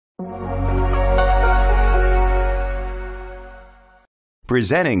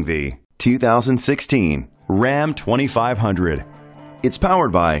Presenting the 2016 Ram 2500. It's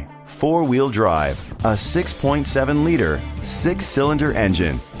powered by four-wheel drive, a 6.7-liter, 6-cylinder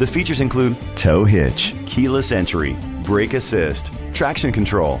engine. The features include tow hitch, keyless entry, brake assist, traction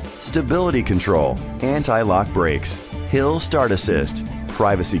control, stability control, anti-lock brakes, hill start assist,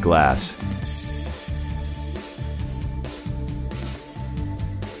 privacy glass.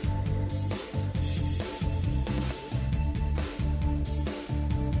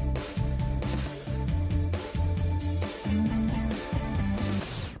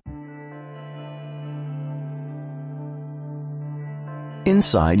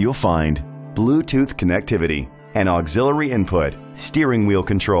 Inside you'll find Bluetooth connectivity, an auxiliary input, steering wheel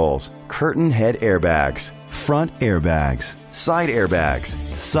controls, curtain head airbags, front airbags,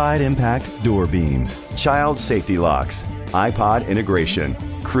 side impact door beams, child safety locks, iPod integration,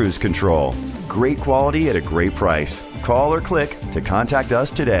 cruise control. Great quality at a great price. Call or click to contact us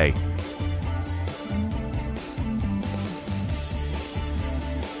today.